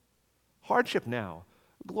 Hardship now.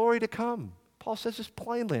 Glory to come. Paul says this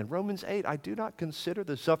plainly in Romans 8. I do not consider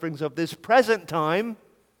the sufferings of this present time.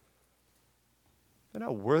 They're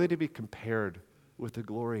not worthy to be compared with the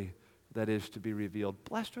glory that is to be revealed.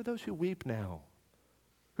 Blessed are those who weep now,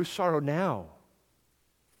 who sorrow now,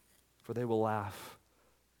 for they will laugh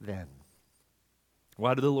then.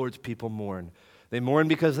 Why do the Lord's people mourn? They mourn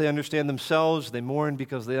because they understand themselves. They mourn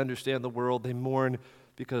because they understand the world. They mourn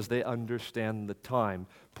because they understand the time.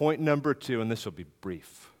 Point number 2, and this will be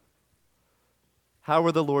brief. How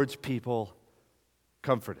were the Lord's people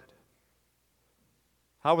comforted?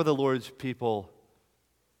 How were the Lord's people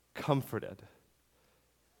comforted?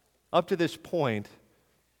 Up to this point,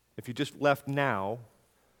 if you just left now,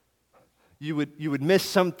 you would miss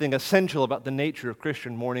something essential about the nature of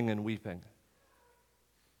Christian mourning and weeping.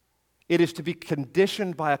 It is to be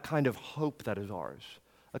conditioned by a kind of hope that is ours,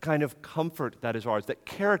 a kind of comfort that is ours, that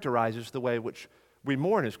characterizes the way in which we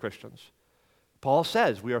mourn as Christians. Paul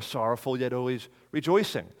says we are sorrowful yet always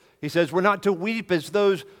rejoicing. He says we're not to weep as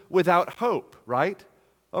those without hope, right?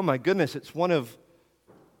 Oh my goodness, it's one of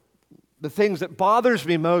the things that bothers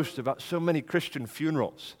me most about so many Christian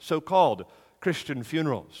funerals, so-called Christian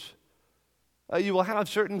funerals. You will have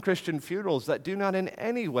certain Christian funerals that do not in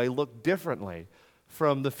any way look differently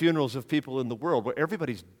from the funerals of people in the world, where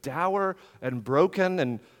everybody's dour and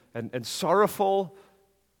broken and sorrowful.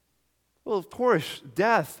 Well, of course,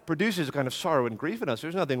 death produces a kind of sorrow and grief in us.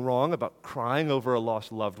 There's nothing wrong about crying over a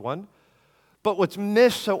lost loved one. But what's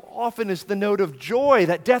missed so often is the note of joy,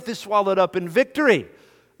 that death is swallowed up in victory,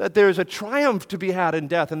 that there's a triumph to be had in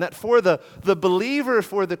death, and that for the believer,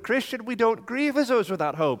 for the Christian, we don't grieve as those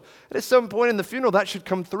without hope. And at some point in the funeral, that should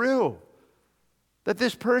come through. That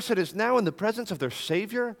this person is now in the presence of their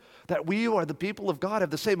Savior, that we who are the people of God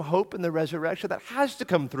have the same hope in the resurrection. That has to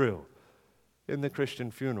come through in the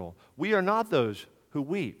Christian funeral. We are not those who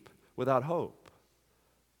weep without hope.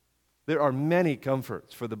 There are many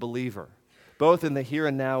comforts for the believer, both in the here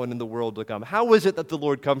and now and in the world to come. How is it that the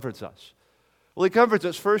Lord comforts us? Well, He comforts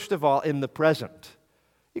us, first of all, in the present.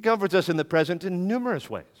 He comforts us in the present in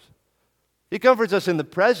numerous ways. He comforts us in the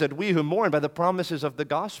present, we who mourn, by the promises of the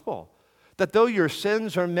gospel. That though your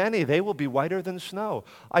sins are many, they will be whiter than snow.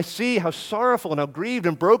 I see how sorrowful and how grieved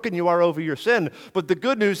and broken you are over your sin. But the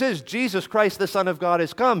good news is Jesus Christ, the Son of God,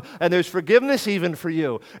 has come, and there's forgiveness even for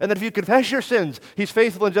you. And that if you confess your sins, He's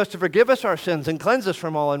faithful and just to forgive us our sins and cleanse us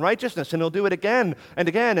from all unrighteousness, and He'll do it again and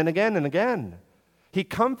again and again and again. He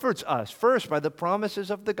comforts us first by the promises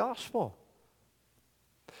of the gospel.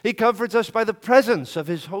 He comforts us by the presence of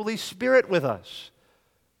His Holy Spirit with us,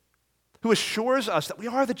 who assures us that we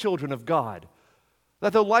are the children of God,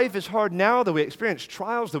 that though life is hard now, though we experience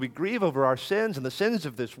trials, though we grieve over our sins and the sins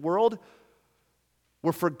of this world,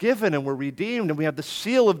 we're forgiven and we're redeemed and we have the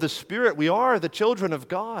seal of the Spirit. We are the children of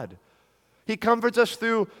God. He comforts us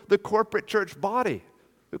through the corporate church body,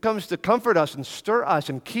 who comes to comfort us and stir us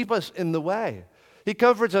and keep us in the way. He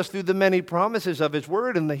comforts us through the many promises of His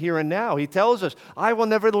Word in the here and now. He tells us, I will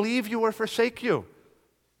never leave you or forsake you.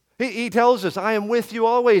 He tells us, I am with you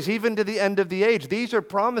always, even to the end of the age. These are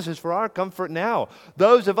promises for our comfort now.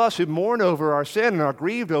 Those of us who mourn over our sin and are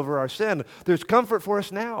grieved over our sin, there's comfort for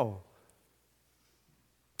us now.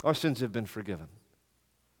 Our sins have been forgiven.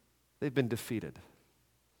 They've been defeated.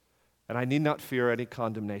 And I need not fear any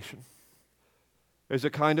condemnation. There's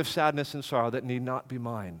a kind of sadness and sorrow that need not be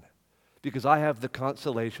mine, because I have the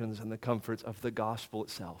consolations and the comforts of the gospel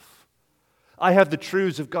itself. I have the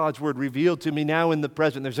truths of God's word revealed to me now in the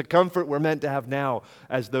present. There's a comfort we're meant to have now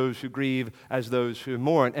as those who grieve, as those who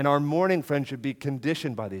mourn. And our mourning, friends, should be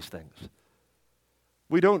conditioned by these things.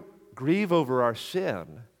 We don't grieve over our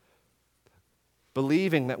sin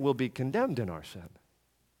believing that we'll be condemned in our sin.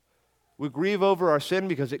 We grieve over our sin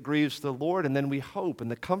because it grieves the Lord, and then we hope in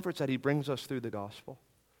the comforts that He brings us through the gospel.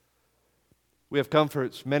 We have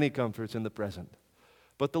comforts, many comforts in the present,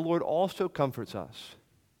 but the Lord also comforts us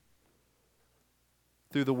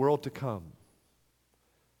through the world to come.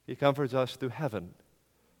 He comforts us through heaven.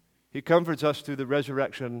 He comforts us through the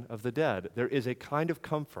resurrection of the dead. There is a kind of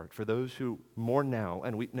comfort for those who mourn now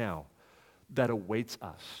and weep now that awaits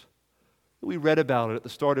us. We read about it at the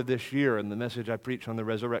start of this year in the message I preached on the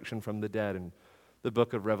resurrection from the dead in the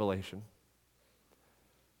book of Revelation.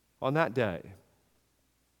 On that day,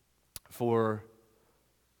 for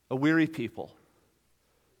a weary people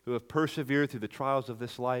who have persevered through the trials of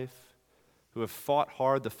this life, who have fought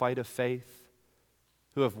hard the fight of faith,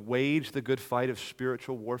 who have waged the good fight of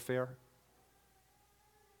spiritual warfare,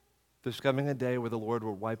 there's coming a day where the Lord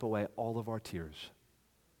will wipe away all of our tears.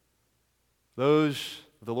 Those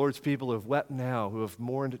of the Lord's people who have wept now, who have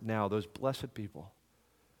mourned now, those blessed people,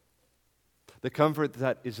 the comfort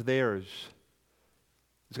that is theirs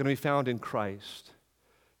is going to be found in Christ,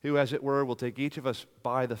 who, as it were, will take each of us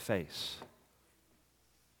by the face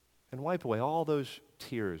and wipe away all those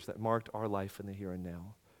tears that marked our life in the here and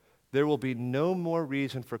now. There will be no more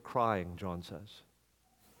reason for crying, John says.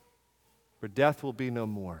 For death will be no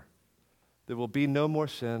more. There will be no more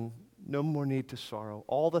sin, no more need to sorrow.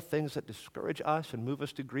 All the things that discourage us and move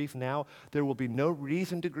us to grief now, there will be no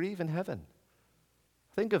reason to grieve in heaven.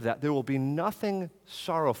 Think of that. There will be nothing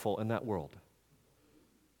sorrowful in that world.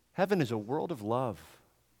 Heaven is a world of love.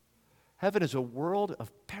 Heaven is a world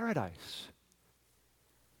of paradise.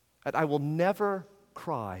 And I will never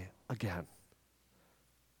cry again.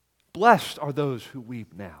 Blessed are those who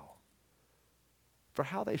weep now, for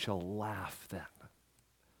how they shall laugh then.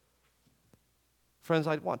 Friends,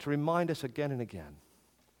 I want to remind us again and again.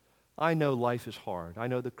 I know life is hard. I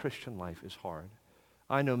know the Christian life is hard.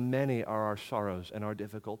 I know many are our sorrows and our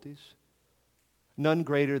difficulties. None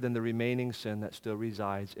greater than the remaining sin that still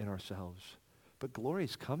resides in ourselves. But glory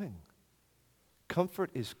is coming.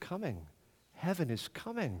 Comfort is coming. Heaven is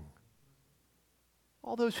coming.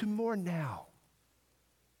 All those who mourn now,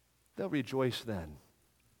 they'll rejoice then.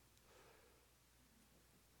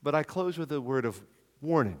 But I close with a word of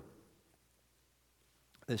warning.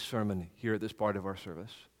 This sermon here at this part of our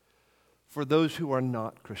service, for those who are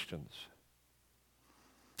not Christians.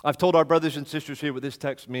 I've told our brothers and sisters here what this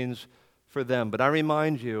text means for them, but I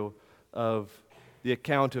remind you of the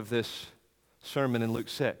account of this sermon in Luke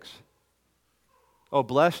 6. Oh,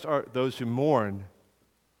 blessed are those who mourn,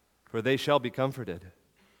 for they shall be comforted.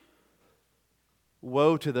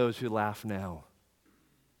 Woe to those who laugh now,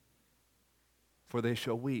 for they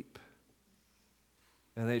shall weep,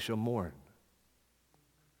 and they shall mourn.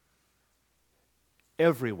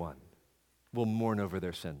 Everyone will mourn over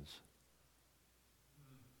their sins.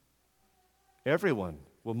 Everyone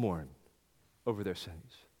will mourn over their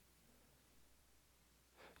sins.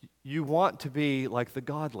 You want to be like the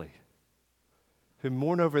godly who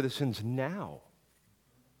mourn over the sins now.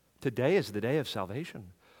 Today is the day of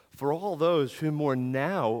salvation. For all those who mourn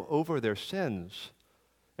now over their sins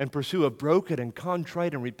and pursue a broken and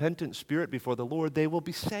contrite and repentant spirit before the Lord, they will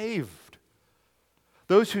be saved.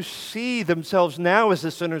 Those who see themselves now as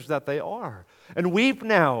the sinners that they are and weep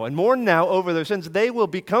now and mourn now over their sins, they will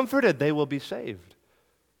be comforted, they will be saved.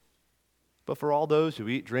 But for all those who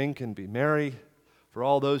eat, drink, and be merry, for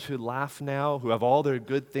all those who laugh now, who have all their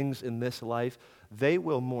good things in this life, they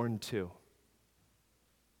will mourn too.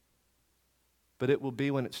 But it will be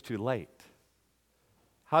when it's too late.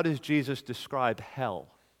 How does Jesus describe hell?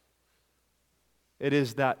 It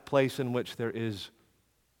is that place in which there is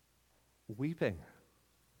weeping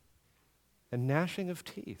and gnashing of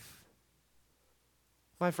teeth.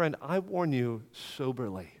 My friend, I warn you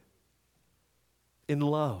soberly, in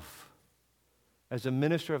love, as a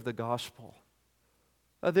minister of the gospel,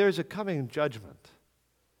 there is a coming judgment.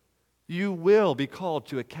 You will be called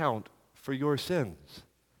to account for your sins.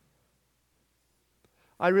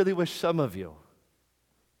 I really wish some of you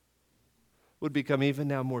would become even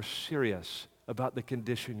now more serious about the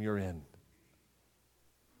condition you're in.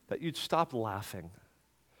 That you'd stop laughing.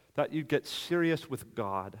 That you'd get serious with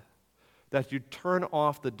God. That you'd turn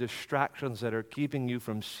off the distractions that are keeping you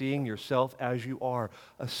from seeing yourself as you are,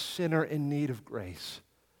 a sinner in need of grace.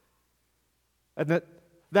 And that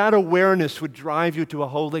That awareness would drive you to a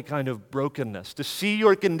holy kind of brokenness, to see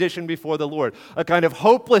your condition before the Lord, a kind of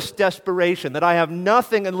hopeless desperation that I have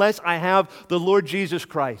nothing unless I have the Lord Jesus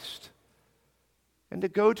Christ. And to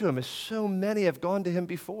go to Him as so many have gone to Him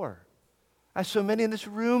before, as so many in this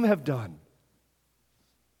room have done.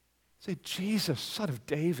 Say, Jesus, Son of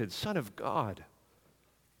David, Son of God,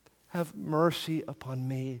 have mercy upon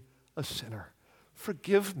me, a sinner.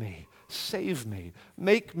 Forgive me, save me,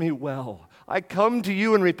 make me well. I come to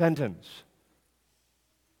you in repentance,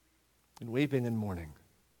 in weeping and mourning,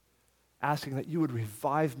 asking that you would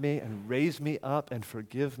revive me and raise me up and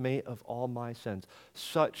forgive me of all my sins.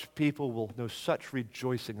 Such people will know such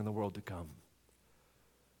rejoicing in the world to come.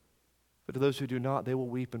 But to those who do not, they will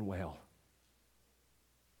weep and wail.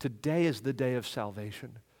 Today is the day of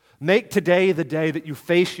salvation. Make today the day that you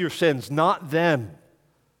face your sins, not then.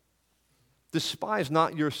 Despise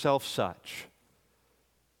not yourself such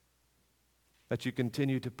that you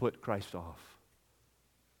continue to put Christ off.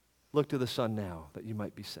 Look to the Son now that you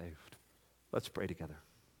might be saved. Let's pray together.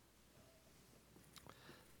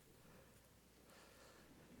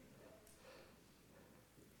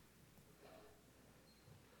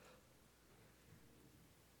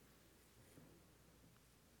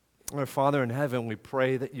 Our Father in heaven, we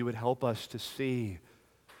pray that you would help us to see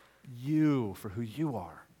you for who you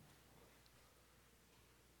are.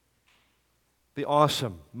 The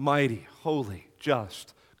awesome, mighty, holy,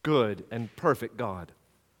 just, good, and perfect God.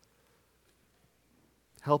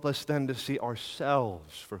 Help us then to see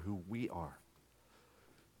ourselves for who we are.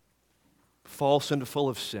 False and full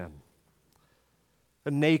of sin.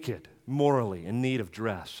 Naked, morally, in need of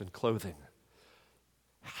dress and clothing.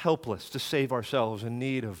 Helpless to save ourselves, in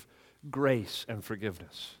need of grace and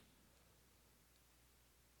forgiveness.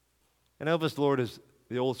 And help us, Lord, as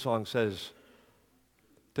the old song says,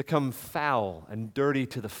 to come foul and dirty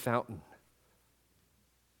to the fountain,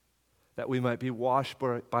 that we might be washed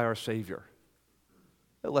by our Savior,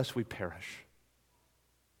 lest we perish.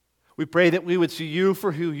 We pray that we would see you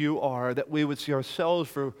for who you are, that we would see ourselves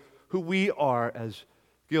for who we are as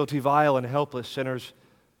guilty, vile, and helpless sinners.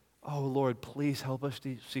 Oh, Lord, please help us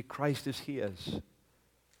to see Christ as He is,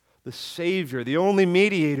 the Savior, the only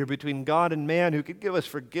mediator between God and man, who could give us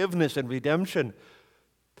forgiveness and redemption,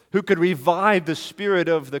 who could revive the spirit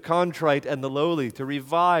of the contrite and the lowly, to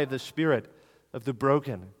revive the spirit of the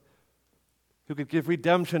broken, who could give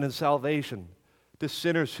redemption and salvation to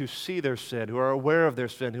sinners who see their sin, who are aware of their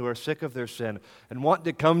sin, who are sick of their sin, and want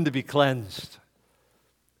to come to be cleansed,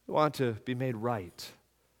 who want to be made right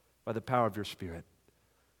by the power of your Spirit.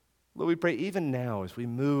 Lord, we pray even now as we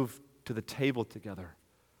move to the table together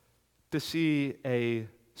to see a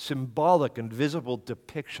symbolic and visible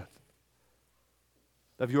depiction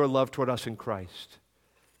of your love toward us in Christ.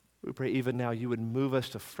 We pray even now you would move us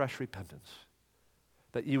to fresh repentance,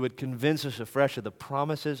 that you would convince us afresh of the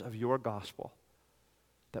promises of your gospel,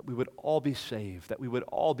 that we would all be saved, that we would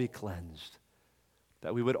all be cleansed,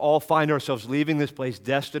 that we would all find ourselves leaving this place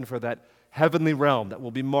destined for that heavenly realm that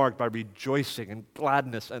will be marked by rejoicing and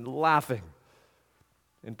gladness and laughing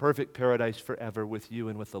in perfect paradise forever with you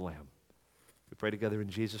and with the Lamb. We pray together in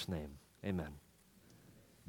Jesus' name. Amen.